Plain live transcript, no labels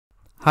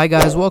Hi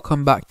guys,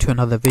 welcome back to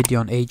another video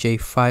on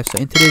AJ5. So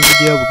in today's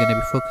video we're going to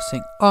be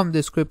focusing on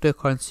this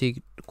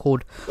cryptocurrency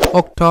called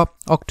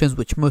OCTANS,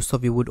 which most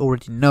of you would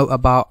already know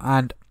about.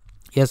 And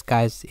yes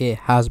guys, it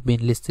has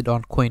been listed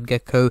on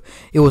COINGECKO.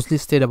 It was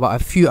listed about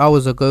a few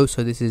hours ago,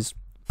 so this is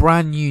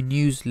brand new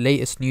news,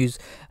 latest news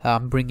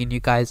I'm bringing you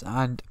guys,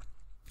 and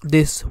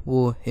this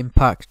will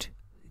impact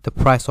the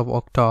price of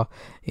OCTA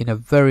in a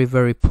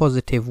very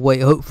positive way,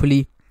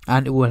 hopefully,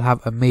 and it will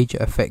have a major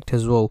effect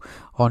as well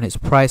on its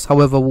price.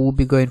 However, we'll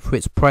be going through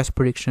its price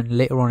prediction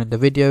later on in the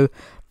video.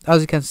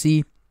 As you can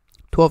see,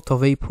 12th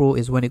of April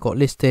is when it got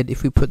listed.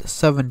 If we put the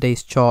 7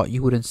 days chart,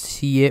 you wouldn't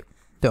see it.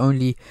 The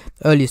only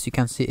earliest you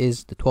can see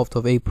is the 12th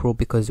of April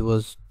because it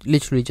was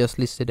literally just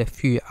listed a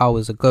few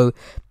hours ago,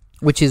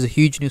 which is a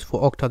huge news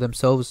for OCTA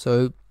themselves.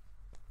 So,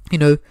 you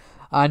know,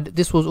 and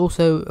this was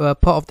also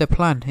part of their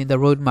plan in the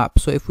roadmap.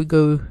 So if we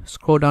go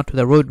scroll down to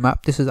the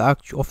roadmap, this is the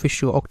actual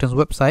official OCTANS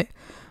website.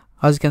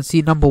 As you can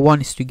see, number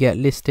one is to get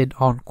listed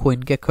on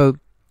COINGECKO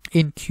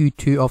in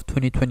Q2 of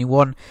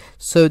 2021.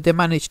 So they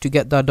managed to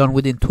get that done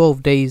within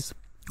 12 days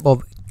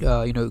of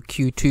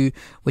Q2,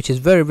 which is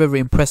very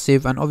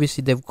impressive. And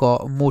obviously they've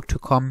got more to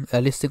come,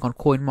 listing on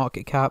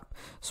CoinMarketCap,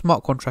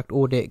 smart contract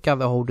audit,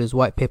 gather holders,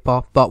 white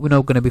paper, but we're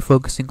not going to be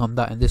focusing on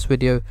that in this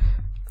video.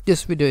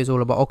 This video is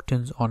all about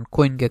OCTANS on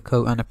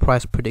COINGECKO and a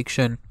price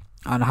prediction,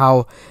 and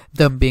how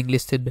them being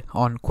listed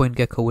on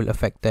COINGECKO will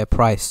affect their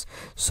price.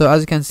 So as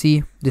you can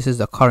see, this is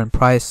the current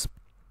price,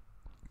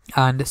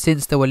 and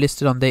since they were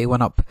listed on there, it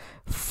went up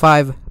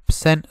 5%.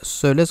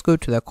 So let's go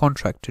to their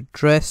contract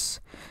address,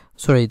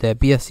 sorry, their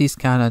BSC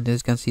scan, and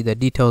as you can see, the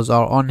details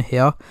are on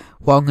here.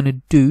 What I'm going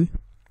to do,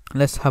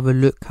 let's have a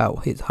look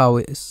at how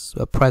its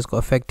price got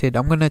affected.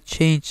 I'm going to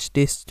change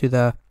this to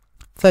the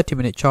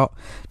 30-minute chart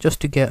just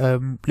to get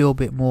a little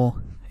bit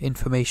more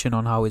information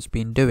on how it's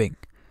been doing.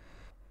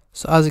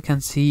 So as you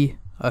can see,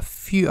 a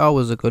few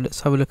hours ago,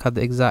 let's have a look at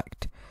the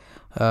exact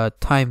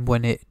time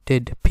when it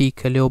did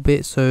peak a little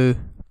bit. So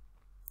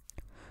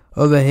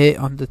over here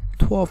on the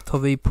 12th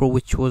of April,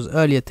 which was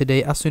earlier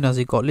today, as soon as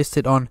it got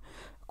listed on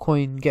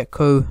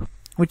COINGECKO,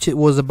 which it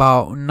was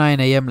about 9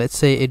 AM, let's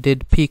say, it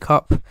did peak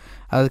up.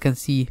 As you can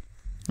see,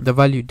 the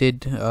value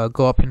did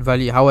go up in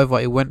value. However,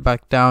 it went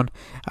back down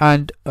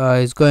and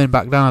is going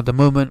back down at the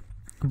moment.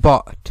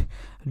 But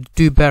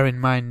do bear in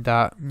mind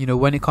that, you know,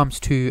 when it comes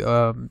to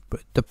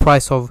the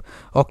price of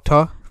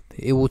OCTA,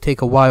 it will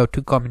take a while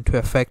to come into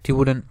effect. It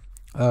wouldn't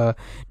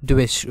do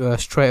it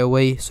straight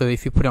away. So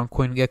if you put it on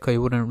CoinGecko, it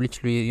wouldn't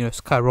literally, you know,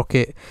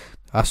 skyrocket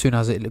as soon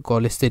as it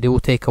got listed. It will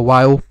take a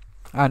while,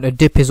 and a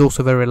dip is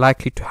also very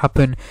likely to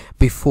happen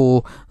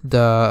before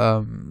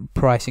the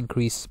price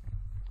increase.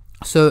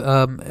 So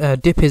a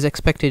dip is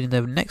expected in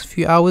the next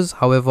few hours.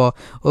 However,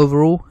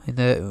 overall, in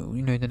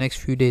the next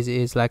few days, it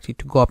is likely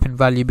to go up in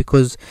value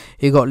because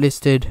it got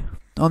listed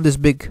on this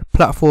big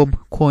platform,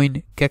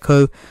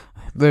 COINGECKO.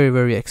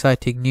 Very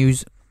exciting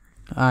news.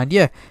 And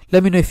yeah,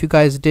 let me know if you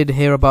guys did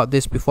hear about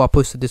this before I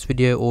posted this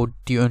video, or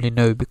do you only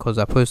know because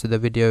I posted the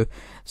video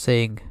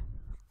saying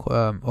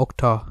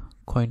OCTA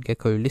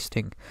COINGECKO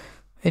listing.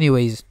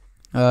 Anyways,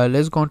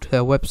 let's go on to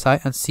their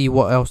website and see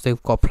what else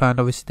they've got planned.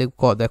 Obviously they've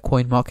got their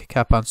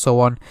CoinMarketCap and so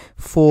on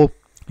for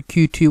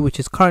Q2, which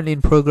is currently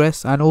in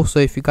progress. And also,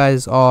 if you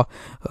guys are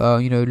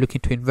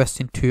looking to invest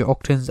into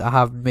OCTANS, I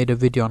have made a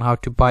video on how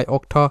to buy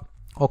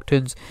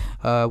OCTANS,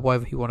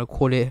 whatever you want to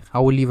call it. I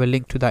will leave a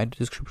link to that in the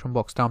description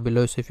box down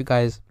below, so if you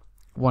guys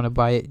want to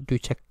buy it, do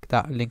check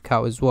that link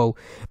out as well.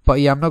 But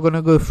yeah, I'm not going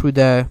to go through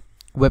their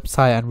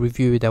website and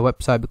review their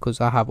website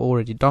because I have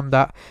already done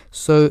that.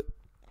 So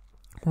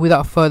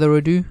without further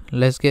ado,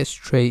 let's get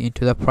straight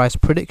into the price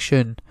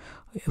prediction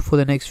for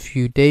the next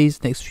few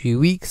days, next few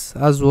weeks,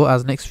 as well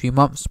as next few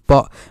months.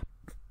 But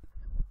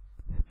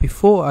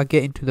before I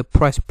get into the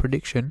price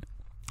prediction,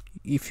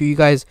 if you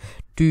guys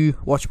do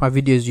watch my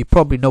videos, you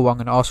probably know what I'm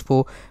going to ask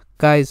for.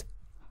 Guys,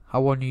 I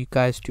want you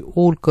guys to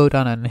all go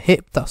down and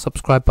hit that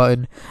subscribe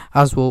button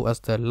as well as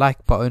the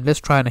like button.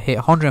 Let's try and hit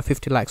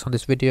 150 likes on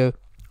this video,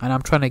 and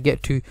I'm trying to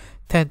get to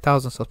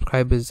 10,000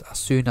 subscribers as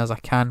soon as I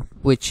can,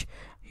 which,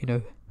 you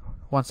know,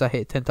 once I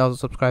hit 10,000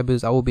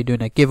 subscribers, I will be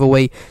doing a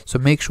giveaway. So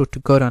make sure to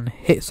go down and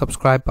hit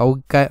subscribe. I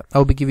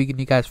will be giving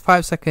you guys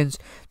 5 seconds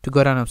to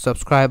go down and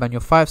subscribe, and your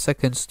 5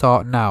 seconds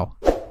start now.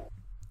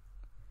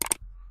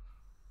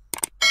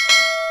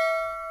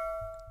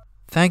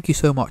 Thank you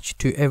so much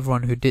to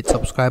everyone who did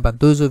subscribe, and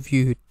those of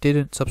you who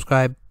didn't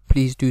subscribe,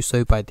 please do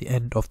so by the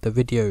end of the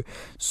video.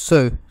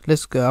 So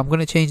let's go. I'm going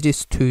to change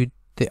this to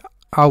the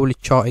hourly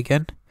chart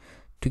again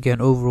to get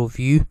an overall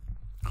view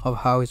of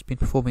how it's been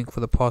performing for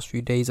the past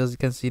few days. As you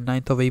can see,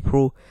 9th of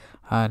April,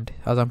 and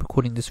as I'm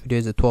recording this video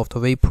is the 12th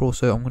of April.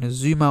 So I'm going to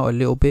zoom out a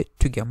little bit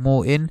to get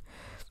more in.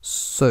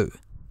 So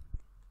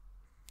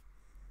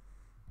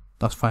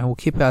that's fine, we'll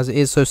keep it as it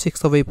is. So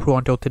 6th of April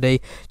until today,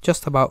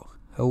 just about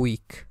a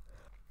week.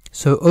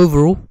 So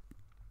overall,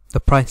 the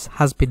price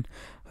has been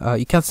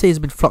you can say it's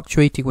been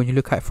fluctuating when you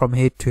look at it from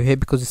here to here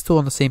because it's still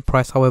on the same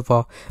price.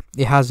 However,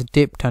 it has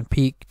dipped and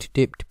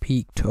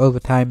peaked over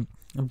time.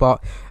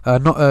 but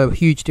not a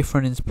huge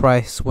difference in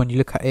price when you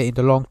look at it in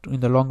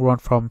the long run.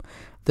 From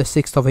the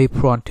 6th of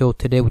April until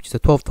today, which is the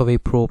 12th of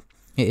April,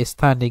 it is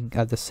standing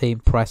at the same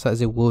price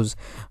as it was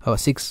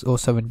 6 or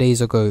 7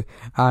 days ago,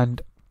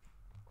 and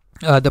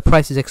the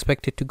price is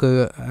expected to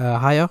go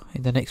higher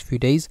in the next few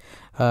days.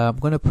 I'm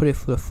going to put it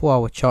for the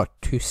 4-hour chart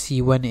to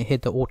see when it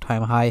hit the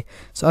all-time high.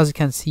 So as you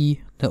can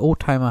see, the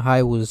all-time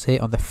high was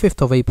hit on the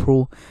 5th of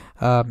April.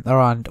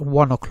 Around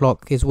 1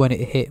 o'clock is when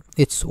it hit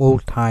its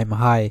all-time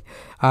high,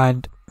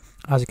 and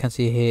as you can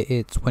see here,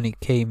 it's when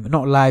it came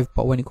not live,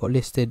 but when it got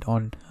listed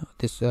on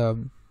this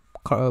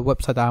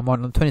website that I'm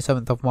on the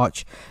 27th of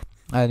March.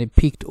 And it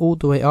peaked all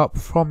the way up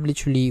from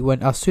literally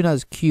when, as soon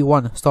as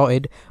Q1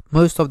 started,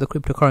 most of the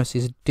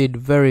cryptocurrencies did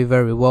very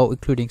well,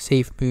 including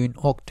SafeMoon,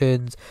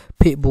 OCTANS,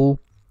 Pitbull.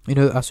 You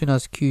know, as soon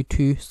as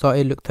Q2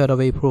 started, look, 3rd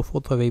of April,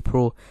 4th of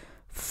April,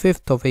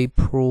 5th of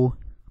April,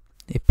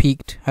 it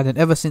peaked, and then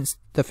ever since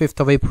the 5th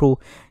of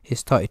April, it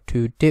started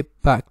to dip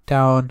back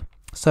down.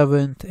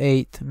 7th,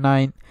 8th,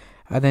 9th,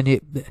 and then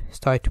it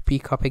started to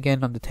peak up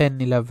again on the 10th,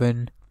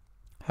 11th,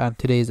 and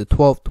today is the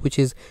 12th, which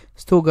is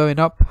still going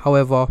up.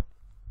 However,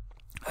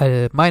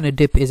 a minor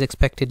dip is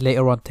expected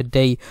later on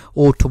today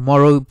or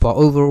tomorrow, but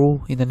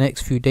overall in the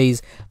next few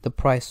days the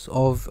price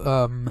of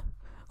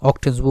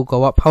OCTANS will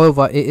go up.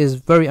 However, it is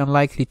very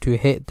unlikely to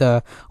hit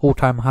the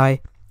all-time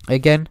high.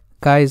 Again,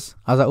 guys,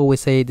 as I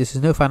always say, this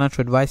is no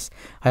financial advice.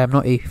 I am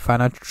not a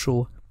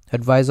financial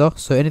advisor,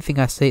 so anything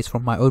I say is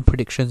from my own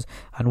predictions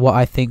and what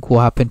I think will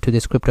happen to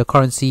this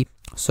cryptocurrency.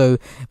 So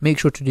make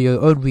sure to do your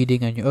own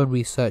reading and your own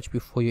research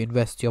before you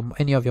invest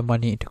any of your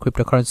money into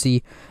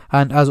cryptocurrency.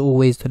 And as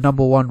always, the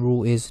number one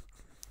rule is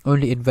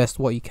only invest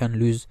what you can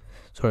lose.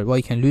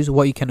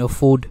 What you can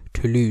afford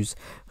to lose,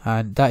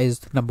 and that is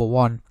the number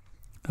one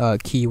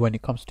key when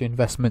it comes to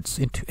investments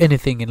into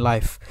anything in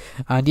life.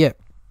 And yeah,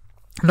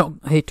 not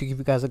here to give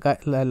you guys a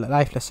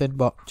life lesson,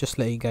 but just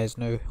letting you guys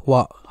know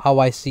how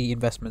I see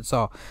investments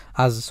are.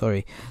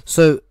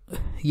 So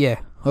yeah,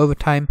 over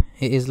time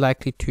it is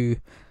likely to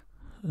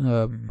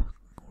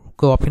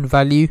go up in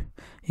value.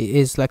 It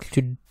is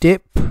likely to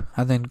dip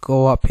and then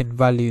go up in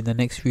value in the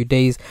next few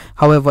days.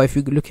 However, if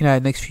you're looking at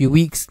the next few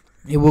weeks,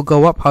 it will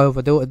go up.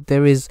 However,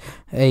 there is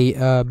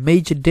a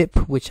major dip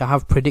which I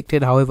have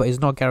predicted. However, it's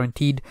not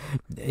guaranteed.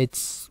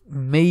 It's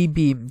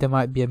maybe there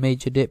might be a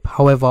major dip.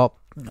 However,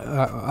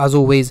 as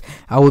always,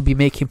 I will be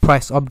making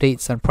price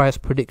updates and price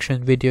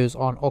prediction videos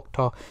on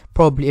OCTA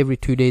probably every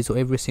 2 days or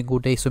every single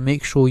day. So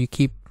make sure you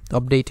keep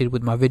updated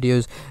with my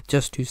videos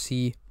just to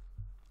see,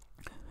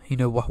 you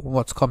know,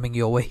 what's coming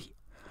your way.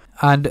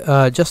 And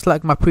just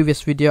like my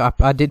previous video,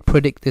 I did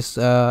predict this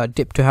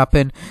dip to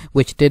happen,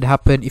 which did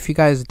happen. If you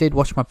guys did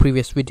watch my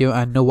previous video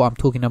and know what I'm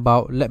talking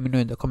about, let me know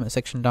in the comment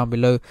section down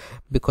below,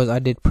 because I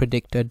did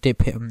predict a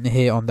dip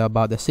here on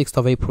about the 6th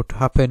of April to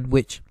happen,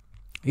 which,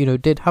 you know,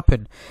 did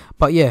happen.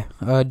 But yeah,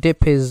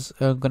 dip is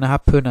gonna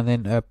happen, and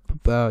then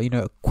you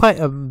know, quite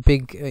a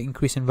big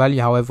increase in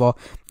value. However,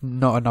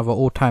 not another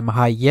all-time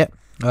high yet,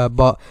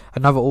 but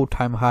another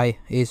all-time high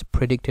is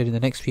predicted in the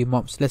next few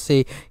months. Let's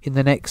say in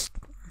the next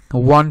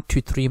 1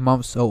 to 3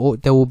 months,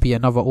 there will be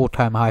another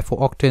all-time high for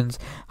OCTANS.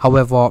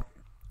 However,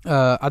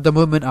 at the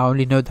moment I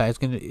only know that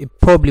it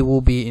probably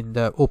will be in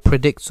the, or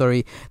predict,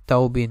 sorry, that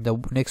will be in the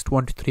next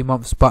 1 to 3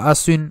 months. But as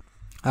soon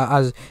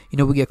as you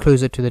know, we get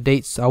closer to the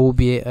dates, I will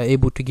be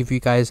able to give you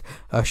guys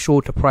a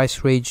shorter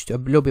price range, a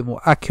little bit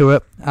more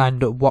accurate,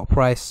 and what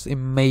price it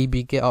may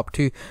be get up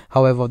to.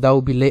 However, that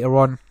will be later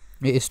on.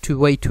 It is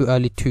way too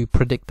early to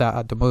predict that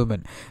at the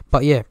moment.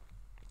 But yeah,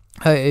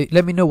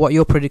 let me know what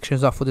your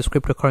predictions are for this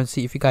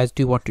cryptocurrency. If you guys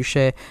do want to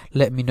share,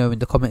 let me know in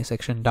the comment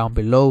section down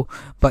below.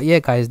 But yeah,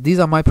 guys, these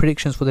are my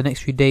predictions for the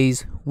next few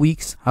days,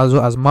 weeks, as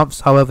well as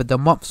months. However, the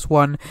months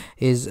one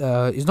is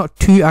not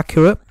too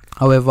accurate.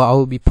 However, I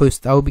will be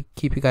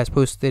keep you guys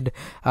posted,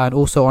 and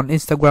also on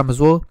Instagram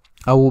as well.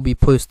 I will be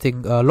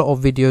posting a lot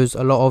of videos,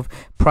 a lot of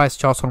price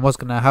charts on what's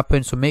gonna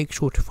happen. So make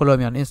sure to follow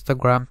me on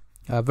Instagram.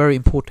 Very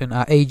important,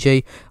 at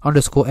AJ_FIVE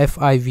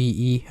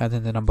and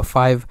then the number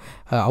 5.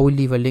 I will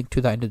leave a link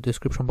to that in the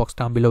description box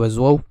down below as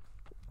well.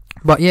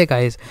 But yeah,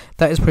 guys,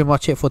 that is pretty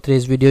much it for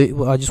today's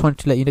video. I just wanted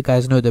to let you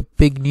guys know the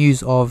big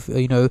news of,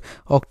 you know,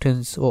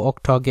 OCTANS or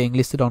OCTA getting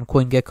listed on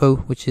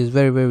COINGECKO, which is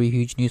very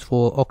huge news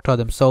for OCTA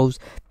themselves.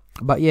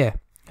 But yeah,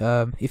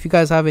 if you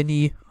guys have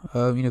any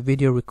you know,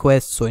 video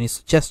requests or any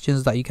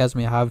suggestions that you guys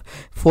may have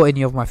for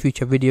any of my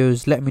future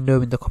videos, let me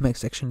know in the comment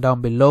section down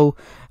below.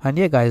 And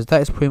yeah, guys,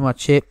 that is pretty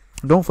much it.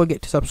 Don't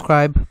forget to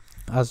subscribe,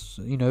 as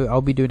you know,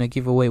 I'll be doing a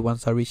giveaway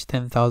once I reach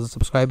 10,000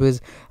 subscribers.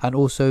 And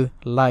also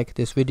like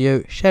this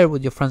video, share it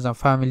with your friends and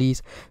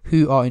families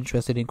who are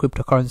interested in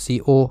cryptocurrency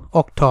or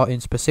OCTA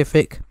in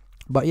specific.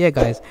 But yeah,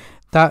 guys,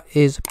 that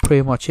is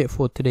pretty much it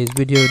for today's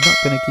video. Not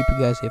gonna keep you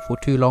guys here for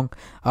too long.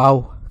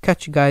 I'll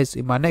catch you guys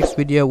in my next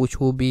video, which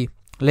will be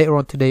later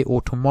on today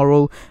or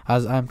tomorrow,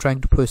 as I'm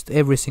trying to post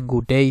every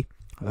single day,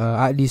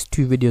 at least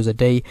 2 videos a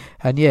day.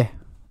 And yeah,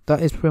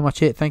 that is pretty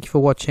much it. Thank you for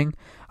watching.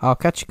 I'll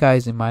catch you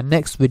guys in my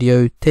next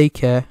video. Take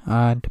care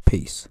and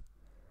peace.